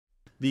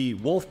The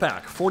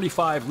WOLFpak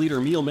 45-liter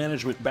meal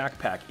management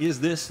backpack. Is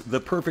this the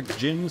perfect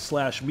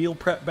gym/meal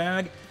prep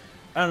bag?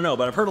 I don't know,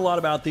 but I've heard a lot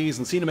about these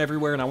and seen them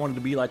everywhere, and I wanted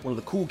to be like one of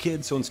the cool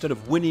kids, so instead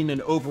of winning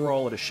an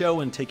overall at a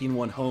show and taking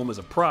one home as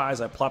a prize,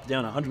 I plopped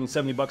down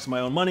 170 bucks of my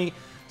own money,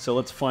 so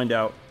let's find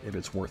out if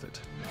it's worth it.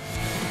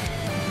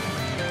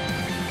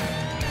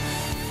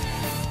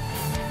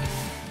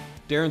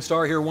 Darren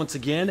Starr here once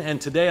again, and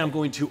today I'm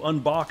going to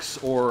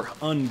unbox or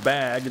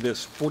unbag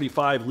this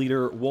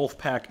 45-liter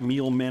WOLFpak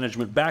meal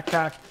management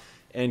backpack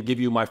and give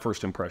you my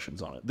first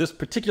impressions on it. This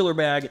particular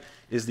bag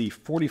is the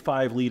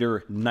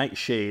 45-liter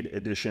Nightshade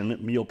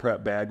Edition meal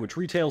prep bag, which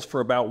retails for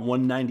about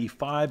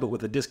 $195, but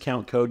with a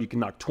discount code, you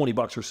can knock 20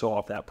 bucks or so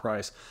off that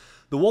price.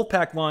 The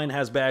WOLFpak line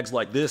has bags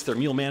like this, their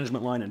meal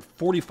management line, in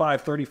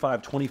 45,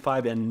 35,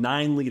 25, and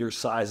 9-liter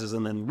sizes,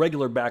 and then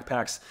regular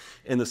backpacks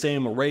in the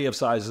same array of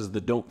sizes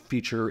that don't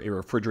feature a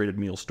refrigerated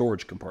meal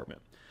storage compartment.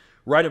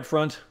 Right up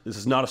front, this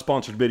is not a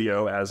sponsored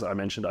video. As I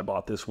mentioned, I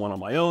bought this one on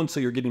my own,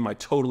 so you're getting my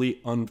totally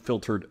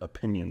unfiltered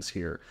opinions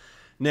here.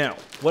 Now,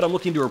 what I'm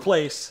looking to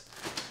replace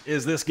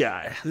is this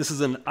guy. This is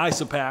an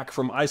ISOPAK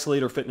from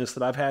Isolator Fitness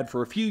that I've had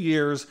for a few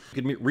years.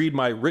 You can read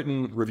my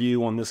written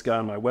review on this guy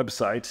on my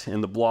website in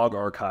the blog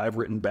archive,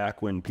 written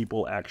back when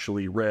people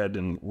actually read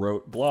and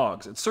wrote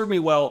blogs. It served me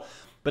well,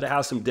 but it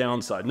has some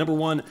downside. Number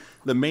one,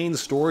 the main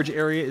storage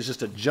area is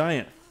just a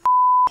giant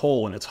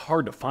hole, and it's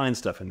hard to find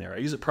stuff in there. I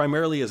use it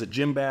primarily as a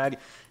gym bag,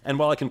 and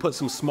while I can put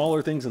some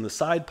smaller things in the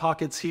side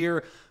pockets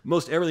here,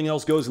 most everything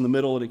else goes in the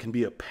middle, and it can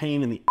be a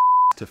pain in the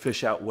to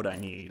fish out what I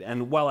need.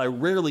 And while I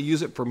rarely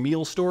use it for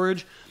meal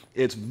storage,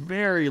 it's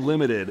very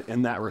limited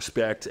in that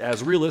respect,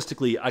 as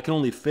realistically I can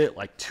only fit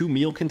like 2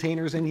 meal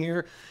containers in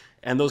here,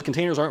 and those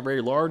containers aren't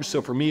very large, so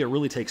for me it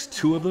really takes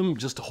 2 of them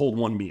just to hold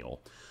 1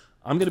 meal.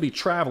 I'm going to be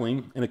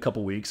traveling in a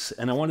couple weeks,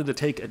 and I wanted to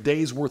take a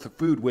day's worth of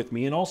food with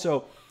me, and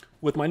also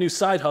with my new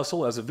side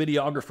hustle as a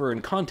videographer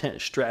and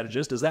content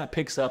strategist, as that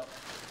picks up,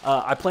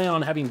 I plan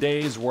on having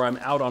days where I'm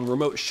out on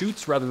remote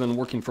shoots rather than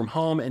working from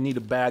home, and need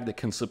a bag that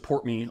can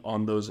support me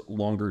on those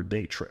longer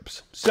day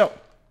trips. So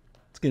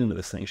let's get into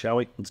this thing, shall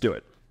we? Let's do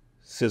it.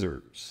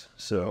 Scissors.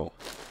 So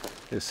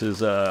this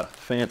is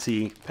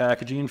fancy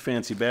packaging,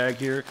 fancy bag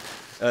here.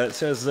 It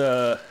says,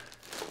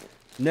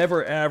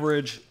 never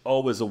average,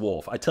 always a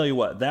wolf. I tell you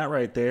what, that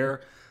right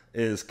there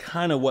is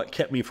kind of what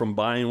kept me from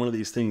buying one of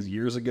these things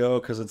years ago,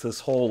 because it's this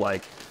whole,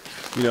 like,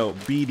 you know,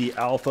 be the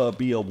alpha,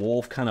 be a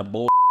wolf kind of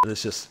bull.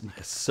 It's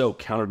so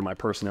counter to my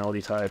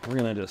personality type. We're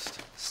gonna just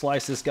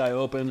slice this guy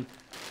open,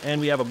 and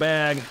we have a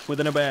bag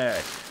within a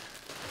bag.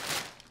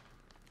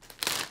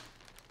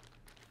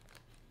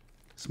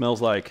 Smells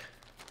like,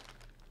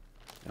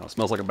 you know, it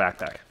smells like a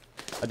backpack.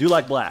 I do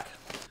like black.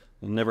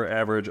 Never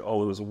average,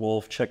 always a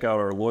wolf. Check out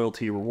our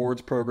loyalty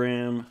rewards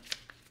program.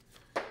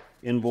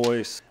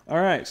 Invoice. All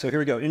right, so here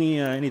we go.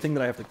 Anything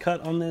that I have to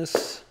cut on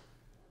this?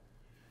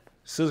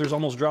 Scissors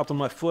almost dropped on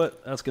my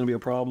foot. That's going to be a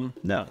problem.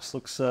 No, this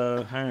looks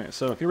all right.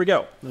 So here we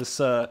go. This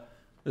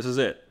is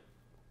it.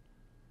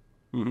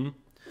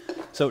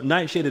 So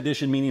Nightshade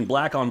Edition, meaning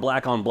black on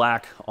black on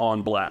black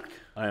on black.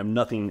 I am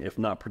nothing if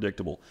not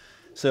predictable.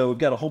 So we've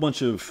got a whole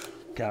bunch of,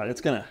 God,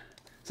 does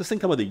this thing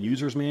come with a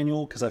user's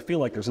manual? Because I feel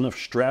like there's enough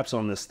straps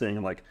on this thing.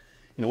 I'm like,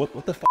 you know, what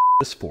the f is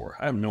this for?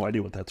 I have no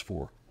idea what that's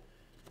for.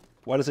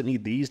 Why does it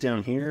need these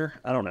down here?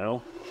 I don't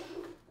know.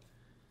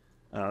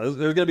 There's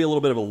going to be a little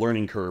bit of a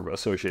learning curve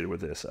associated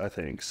with this, I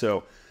think.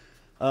 So,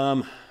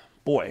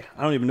 boy,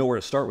 I don't even know where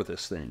to start with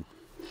this thing.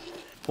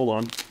 Hold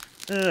on.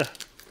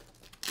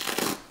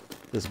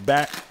 This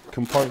back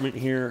compartment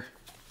here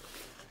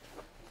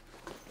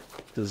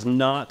does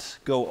not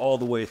go all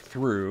the way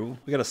through.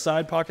 We got a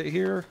side pocket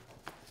here.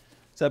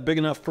 Is that big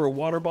enough for a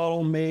water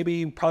bottle?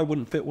 Maybe. Probably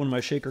wouldn't fit one of my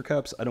shaker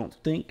cups, I don't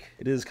think.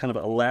 It is kind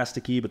of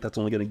elasticy, but that's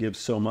only going to give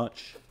so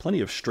much. Plenty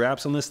of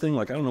straps on this thing.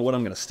 Like, I don't know what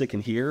I'm going to stick in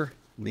here.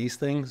 These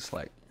things,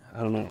 like, I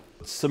don't know.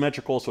 It's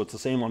symmetrical, so it's the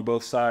same on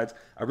both sides.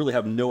 I really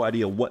have no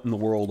idea what in the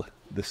world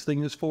this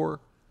thing is for.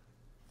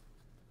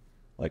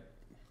 Like,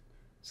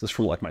 is this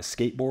from like my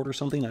skateboard or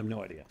something? I have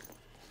no idea.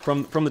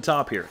 From the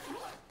top here.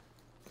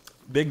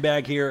 Big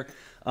bag here.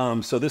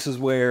 So this is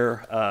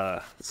where,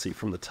 let's see,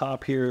 from the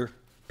top here,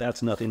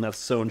 that's nothing, that's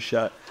sewn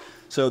shut.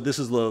 So this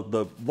is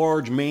the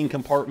large main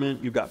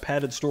compartment. You've got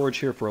padded storage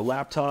here for a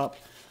laptop.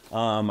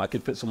 I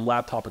could fit some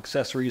laptop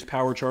accessories,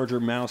 power charger,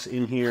 mouse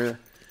in here,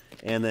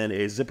 and then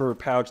a zipper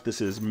pouch. This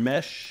is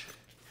mesh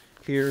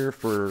here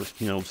for,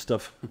 you know,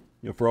 stuff, you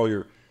know, for all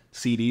your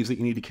CDs that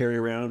you need to carry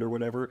around or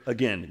whatever.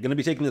 Again, going to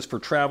be taking this for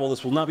travel.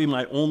 This will not be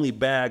my only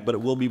bag, but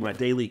it will be my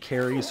daily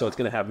carry, so it's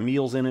going to have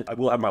meals in it. I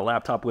will have my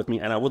laptop with me,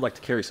 and I would like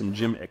to carry some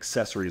gym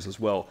accessories as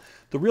well.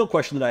 The real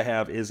question that I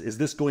have is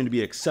this going to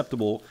be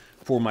acceptable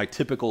for my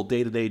typical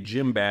day-to-day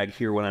gym bag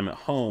here when I'm at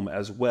home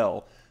as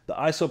well? The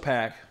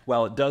ISOPAK,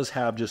 while it does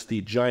have just the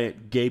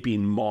giant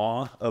gaping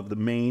maw of the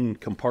main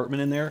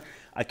compartment in there,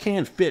 I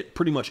can fit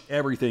pretty much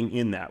everything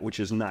in that, which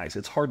is nice.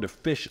 It's hard to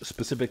fish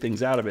specific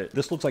things out of it.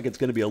 This looks like it's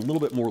going to be a little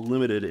bit more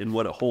limited in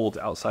what it holds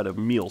outside of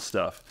meal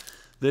stuff.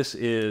 This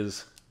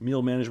is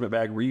meal management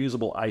bag,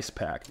 reusable ice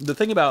pack. The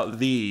thing about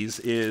these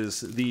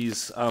is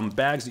these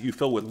bags that you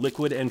fill with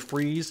liquid and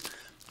freeze,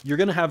 you're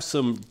gonna have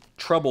some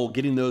trouble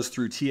getting those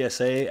through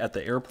TSA at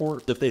the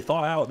airport. If they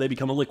thaw out, they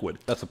become a liquid.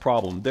 That's a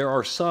problem. There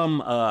are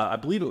some, I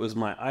believe it was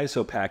my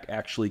ISO pack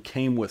actually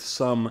came with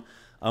some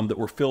that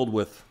were filled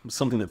with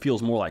something that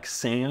feels more like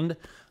sand,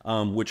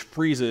 which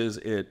freezes.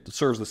 It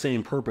serves the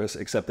same purpose,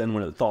 except then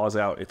when it thaws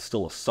out, it's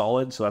still a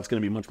solid, so that's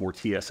gonna be much more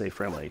TSA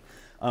friendly.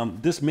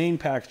 This main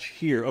pack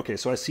here, okay,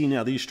 so I see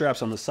now these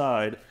straps on the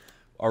side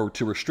are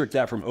to restrict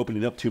that from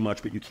opening up too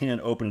much, but you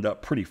can open it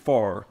up pretty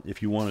far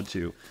if you wanted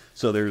to.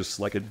 So there's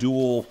like a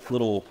dual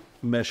little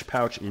mesh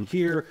pouch in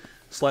here,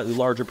 slightly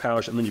larger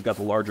pouch, and then you've got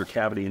the larger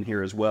cavity in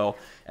here as well.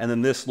 And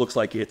then this looks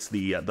like it's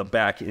the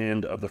back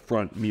end of the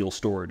front meal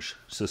storage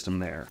system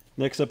there.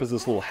 Next up is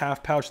this little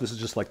half pouch. This is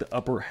just like the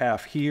upper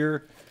half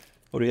here.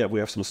 What do we have?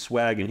 We have some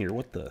swag in here.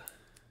 What the?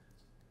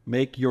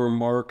 Make your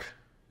mark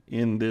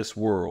in this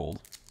world.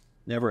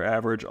 Never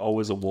average,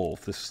 always a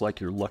wolf. This is like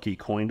your lucky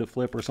coin to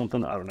flip or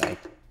something. I don't know.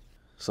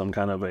 Some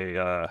kind of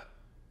a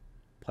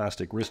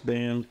plastic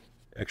wristband,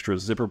 extra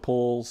zipper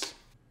pulls,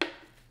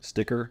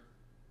 sticker,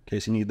 in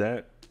case you need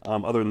that.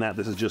 Other than that,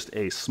 this is just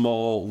a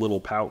small little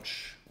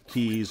pouch.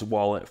 Keys,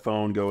 wallet,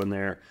 phone go in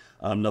there.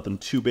 Nothing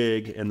too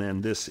big. And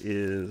then this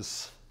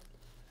is,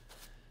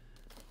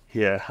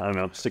 yeah, I don't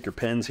know, stick your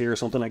pens here or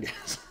something, I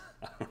guess.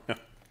 I don't know.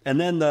 And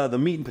then the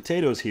meat and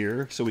potatoes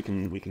here, so we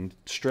can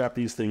strap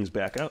these things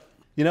back up.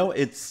 You know,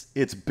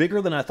 it's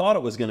bigger than I thought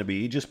it was going to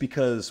be, just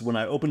because when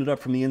I opened it up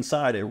from the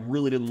inside, it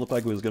really didn't look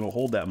like it was going to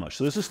hold that much.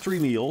 So this is 3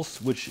 meals,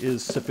 which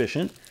is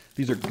sufficient.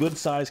 These are good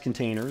size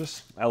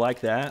containers. I like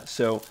that.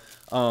 So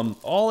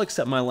all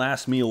except my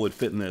last meal would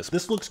fit in this.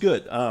 This looks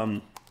good.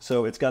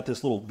 So it's got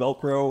this little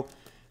Velcro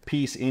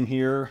piece in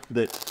here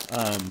that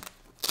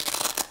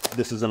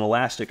this is an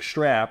elastic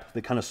strap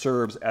that kind of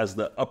serves as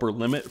the upper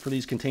limit for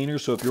these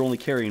containers. So if you're only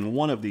carrying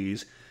one of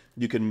these,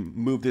 you can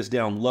move this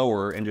down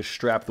lower and just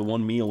strap the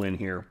one meal in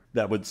here.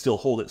 That would still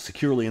hold it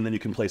securely, and then you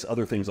can place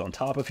other things on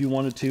top if you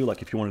wanted to,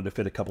 like if you wanted to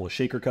fit a couple of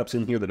shaker cups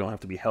in here that don't have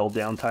to be held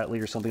down tightly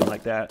or something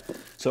like that.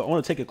 So I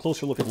want to take a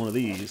closer look at one of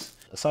these.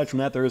 Aside from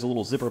that, there is a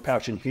little zipper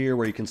pouch in here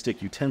where you can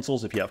stick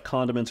utensils if you have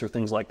condiments or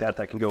things like that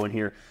that can go in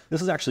here.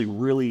 This is actually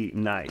really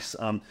nice.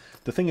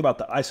 The thing about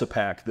the ISO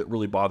pack that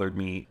really bothered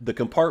me, the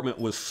compartment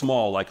was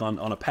small. Like on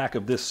a pack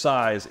of this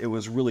size, it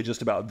was really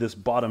just about this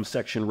bottom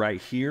section right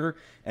here,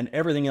 and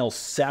everything else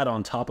sat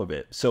on top of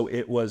it. So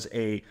it was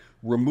a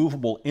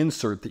removable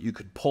insert that you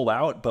could pull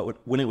out, but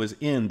when it was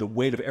in, the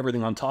weight of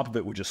everything on top of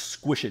it would just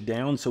squish it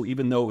down. So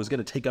even though it was going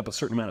to take up a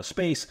certain amount of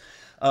space,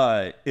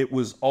 it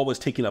was always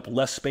taking up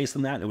less space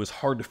than that. And it was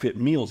hard to fit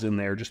meals in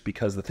there just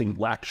because the thing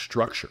lacked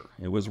structure.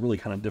 It was really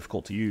kind of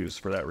difficult to use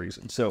for that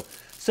reason. So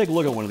let's take a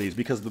look at one of these,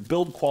 because the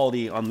build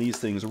quality on these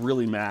things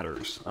really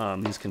matters,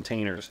 these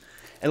containers.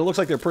 And it looks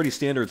like they're pretty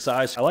standard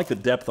size. I like the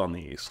depth on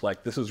these.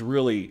 Like, this is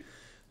really,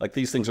 like,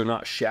 these things are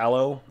not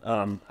shallow.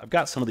 I've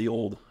got some of the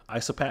old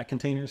ISOPAC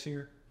containers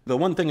here. The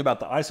one thing about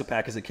the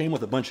ISOPAC is it came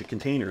with a bunch of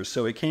containers.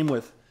 So it came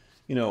with,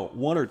 you know,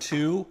 1 or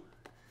 2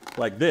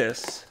 like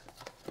this,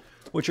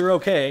 which are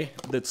okay.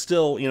 That's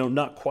still, you know,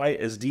 not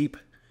quite as deep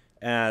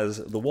as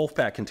the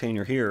WOLFpak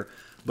container here.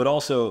 But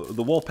also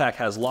the WOLFpak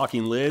has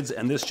locking lids,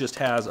 and this just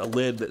has a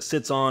lid that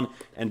sits on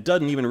and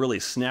doesn't even really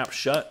snap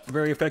shut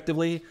very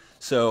effectively.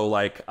 So,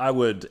 like, I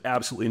would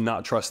absolutely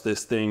not trust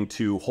this thing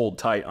to hold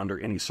tight under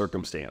any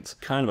circumstance.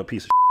 Kind of a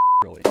piece of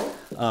shit,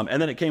 really. And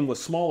then it came with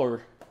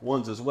smaller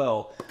ones as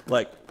well.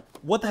 Like,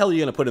 what the hell are you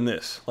gonna put in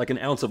this? Like an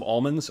ounce of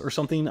almonds or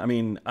something? I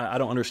mean, I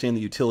don't understand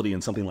the utility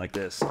in something like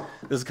this.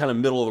 This is kind of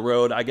middle of the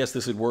road. I guess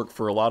this would work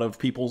for a lot of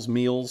people's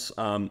meals.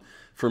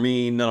 For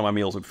me, none of my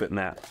meals would fit in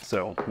that,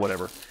 so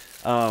whatever.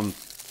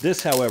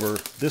 This, however,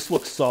 this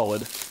looks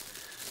solid,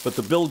 but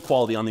the build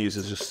quality on these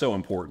is just so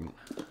important.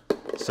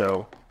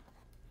 So,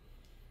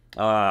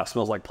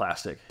 smells like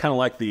plastic. Kind of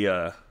like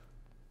the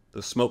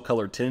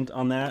smoke-colored tint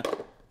on that.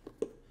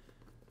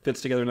 Fits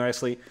together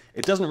nicely.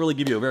 It doesn't really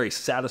give you a very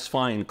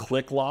satisfying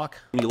click lock.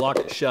 When you lock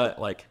it shut,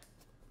 like,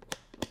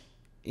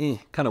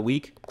 kind of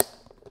weak.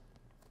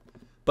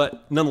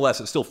 But nonetheless,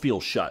 it still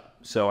feels shut.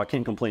 So I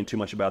can't complain too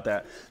much about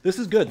that. This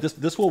is good.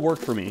 This will work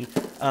for me.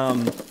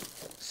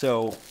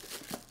 So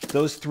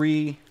those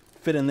 3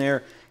 fit in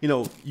there. You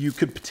know, you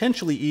could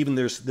potentially even,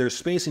 there's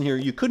space in here.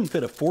 You couldn't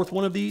fit a 4th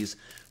one of these,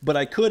 but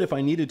I could, if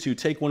I needed to,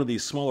 take one of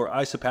these smaller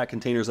ISOPAC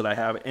containers that I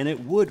have, and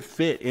it would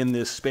fit in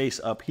this space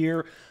up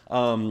here.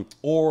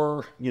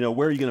 Or, you know,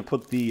 where are you going to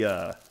put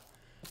the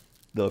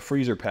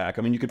freezer pack?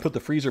 I mean, you could put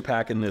the freezer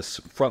pack in this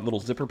front little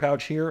zipper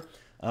pouch here.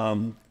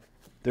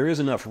 There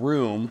is enough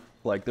room,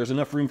 like there's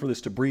enough room for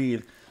this to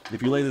breathe.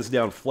 If you lay this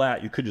down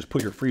flat, you could just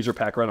put your freezer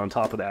pack right on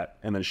top of that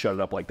and then shut it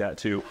up like that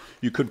too.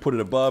 You could put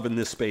it above in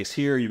this space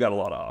here. You've got a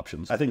lot of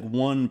options. I think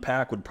 1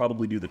 pack would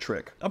probably do the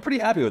trick. I'm pretty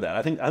happy with that.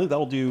 I think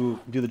that'll do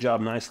the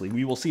job nicely.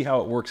 We will see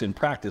how it works in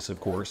practice, of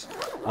course.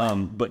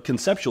 But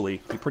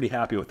conceptually, I'm pretty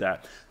happy with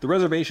that. The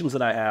reservations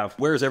that I have,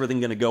 where is everything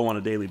gonna go on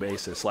a daily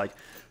basis? Like,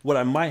 what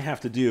I might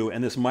have to do,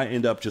 and this might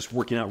end up just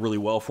working out really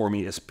well for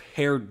me, is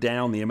pare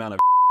down the amount of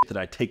that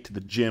I take to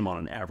the gym on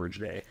an average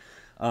day.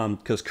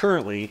 Because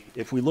currently,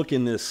 if we look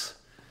in this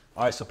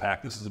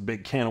ISOPAC, this is a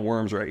big can of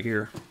worms right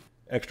here.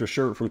 Extra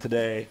shirt from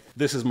today.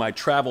 This is my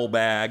travel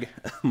bag,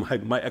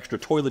 my extra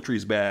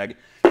toiletries bag,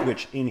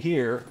 which in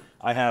here,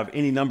 I have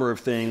any number of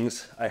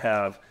things. I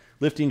have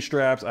lifting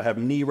straps, I have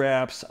knee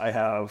wraps, I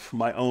have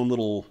my own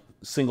little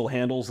single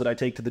handles that I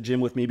take to the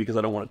gym with me because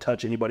I don't want to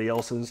touch anybody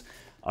else's.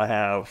 I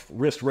have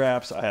wrist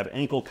wraps, I have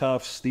ankle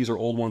cuffs. These are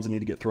old ones that need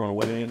to get thrown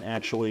away,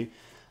 actually.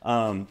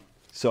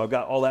 So I've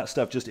got all that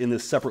stuff just in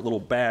this separate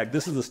little bag.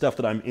 This is the stuff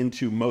that I'm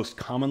into most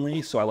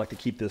commonly, so I like to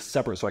keep this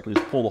separate so I can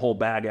just pull the whole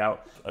bag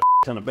out. A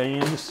ton of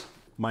bands,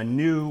 my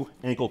new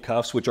ankle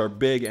cuffs, which are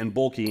big and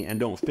bulky and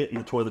don't fit in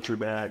the toiletry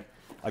bag.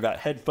 I got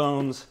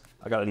headphones,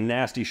 I got a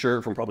nasty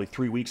shirt from probably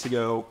 3 weeks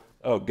ago.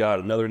 Oh God,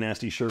 another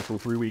nasty shirt from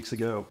 3 weeks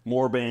ago.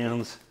 More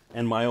bands,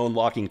 and my own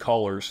locking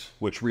collars,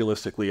 which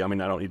realistically, I mean,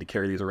 I don't need to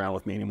carry these around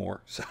with me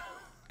anymore. So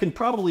I can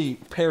probably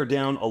pare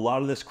down a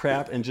lot of this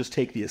crap and just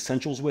take the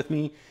essentials with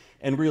me.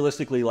 And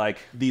realistically, like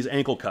these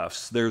ankle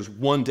cuffs, there's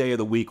one day of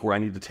the week where I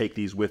need to take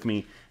these with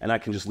me and I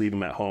can just leave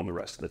them at home the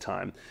rest of the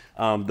time.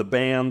 The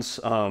bands,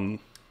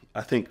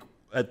 I think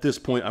at this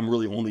point, I'm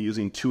really only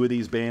using 2 of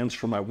these bands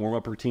for my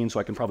warm-up routine, so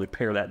I can probably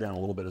pare that down a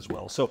little bit as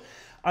well. So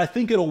I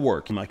think it'll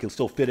work. I can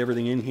still fit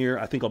everything in here.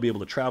 I think I'll be able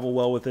to travel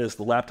well with this.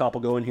 The laptop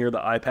will go in here, the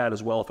iPad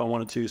as well if I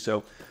wanted to.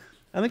 So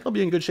I think I'll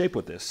be in good shape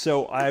with this.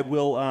 So I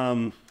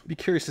will be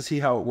curious to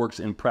see how it works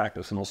in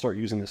practice, and I'll start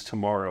using this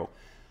tomorrow.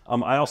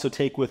 I also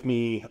take with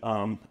me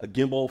a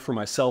gimbal for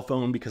my cell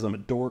phone because I'm a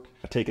dork.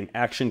 I take an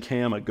action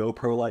cam, a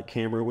GoPro-like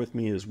camera with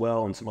me as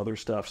well, and some other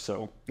stuff,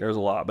 so there's a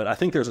lot. But I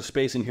think there's a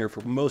space in here for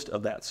most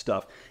of that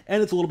stuff,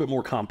 and it's a little bit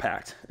more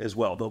compact as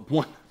well.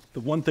 The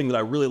one thing that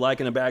I really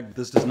like in a bag that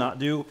this does not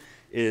do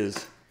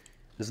is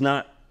does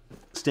not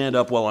stand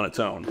up well on its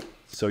own.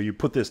 So you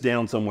put this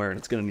down somewhere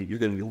and you're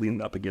gonna need to lean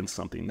it up against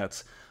something.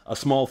 That's a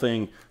small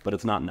thing, but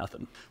it's not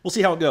nothing. We'll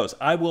see how it goes.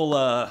 I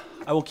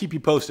will keep you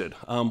posted.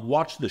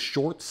 Watch the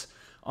shorts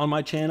on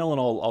my channel, and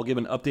I'll give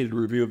an updated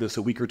review of this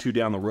a week or 2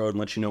 down the road and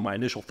let you know my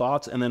initial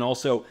thoughts. And then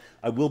also,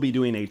 I will be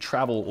doing a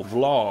travel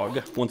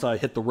vlog once I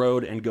hit the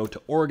road and go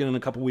to Oregon in a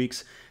couple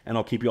weeks, and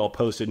I'll keep you all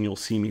posted, and you'll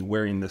see me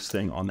wearing this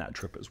thing on that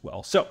trip as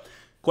well. So,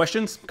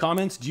 questions,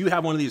 comments? Do you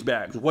have one of these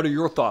bags? What are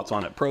your thoughts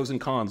on it? Pros and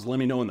cons? Let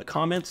me know in the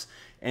comments.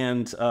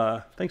 And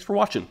thanks for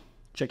watching.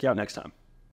 Check you out next time.